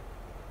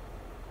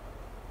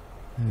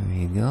 There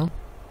you go.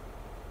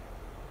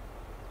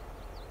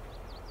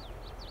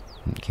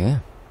 Okay.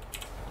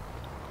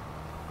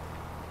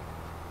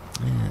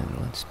 And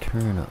let's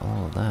turn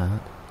all of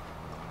that.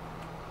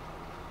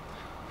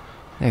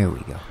 There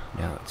we go.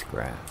 Now it's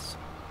grass.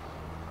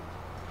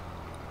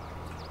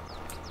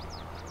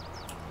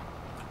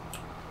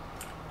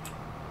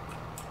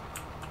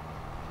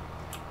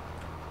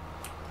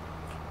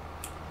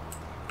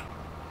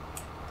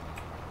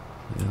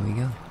 There we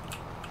go.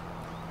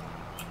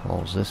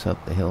 Hauls this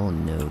up the hill,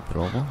 no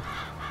problem.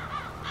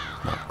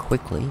 Not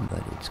quickly,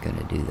 but it's going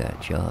to do that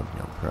job,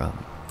 no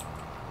problem.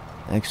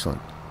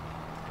 Excellent.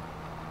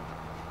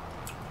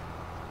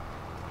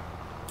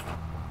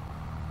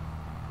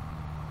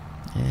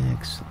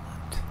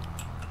 Excellent.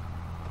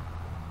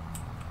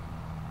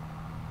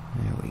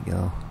 There we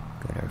go.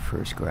 Got our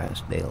first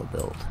grass bale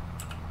built.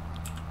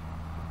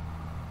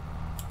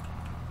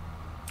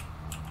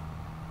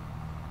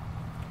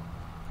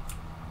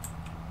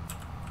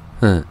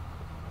 Huh.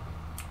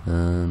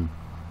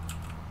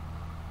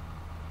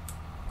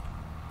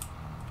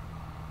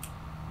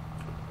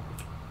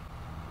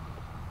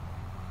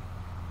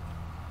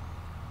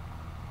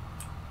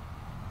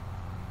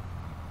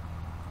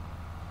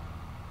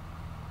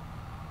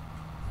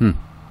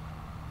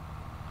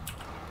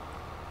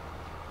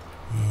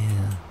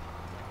 Yeah.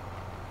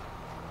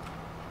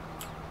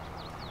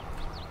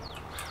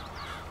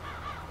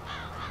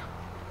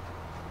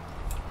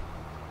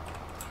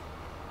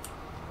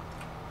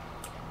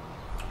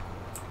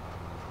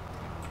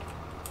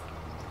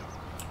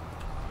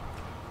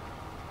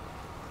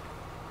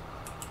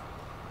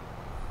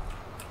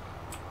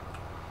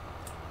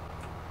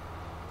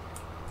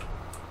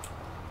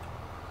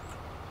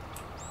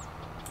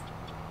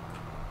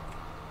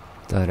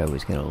 Thought I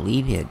was gonna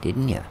leave you,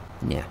 didn't ya?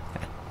 Yeah.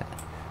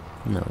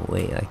 No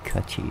way I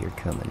cut you, you're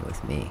coming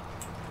with me.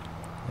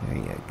 There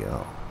you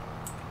go.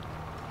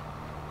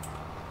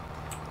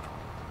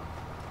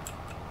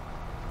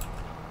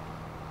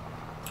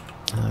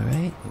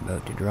 Alright, we're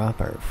about to drop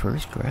our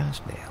first grass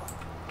bale.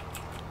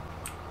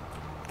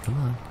 Come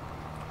on.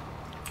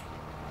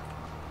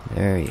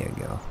 There you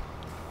go.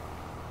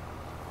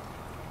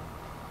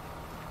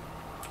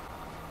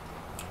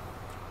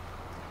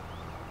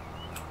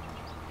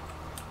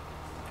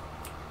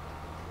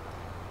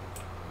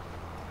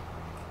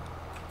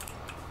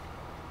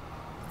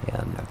 Yeah,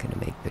 I'm not going to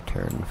make the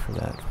turn for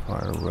that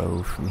far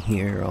row from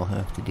here. I'll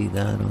have to do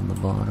that on the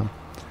bottom.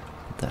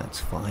 But that's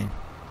fine.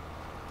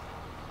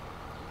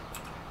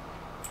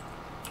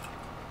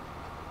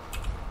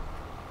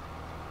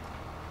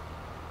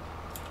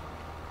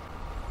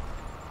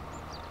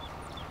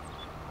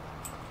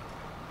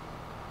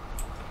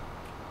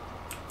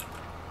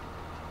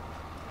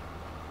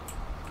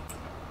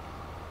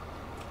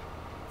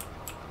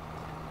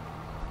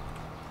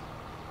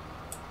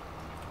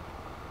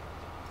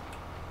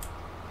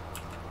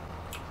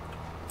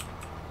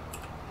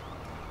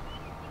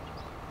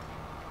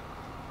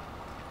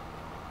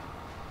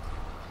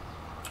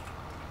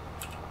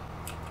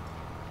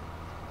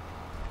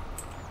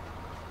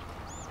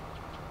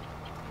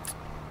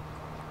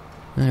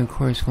 And of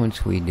course,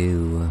 once we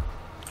do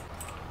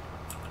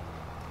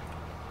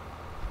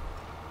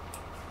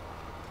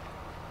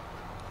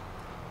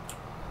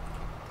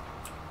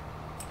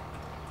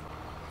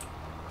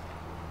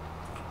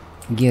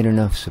get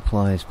enough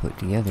supplies put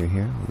together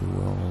here, we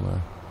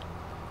will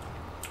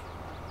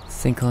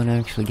think on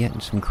actually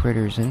getting some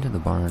critters into the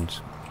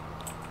barns.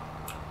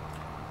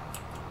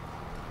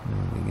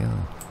 There we go.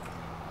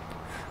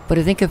 But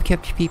I think I've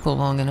kept people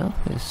long enough,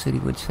 as City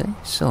would say.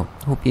 So,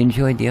 hope you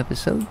enjoyed the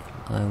episode.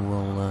 I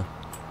will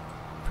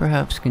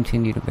perhaps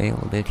continue to bale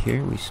a bit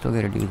here. We still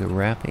got to do the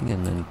wrapping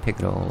and then pick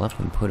it all up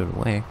and put it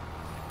away.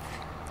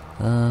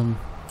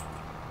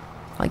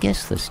 I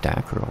guess the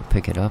stacker will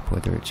pick it up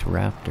whether it's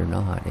wrapped or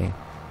not, eh?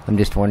 I'm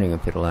just wondering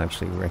if it'll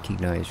actually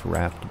recognize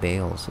wrapped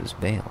bales as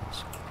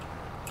bales.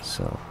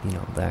 So, you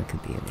know, that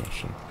could be an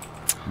issue.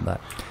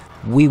 But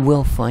we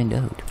will find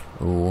out,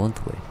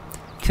 won't we?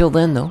 Till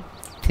then, though,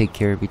 take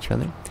care of each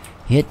other.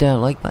 Hit that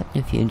like button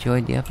if you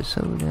enjoyed the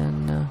episode,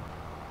 and,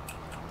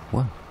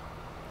 well,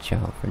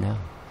 ciao for now.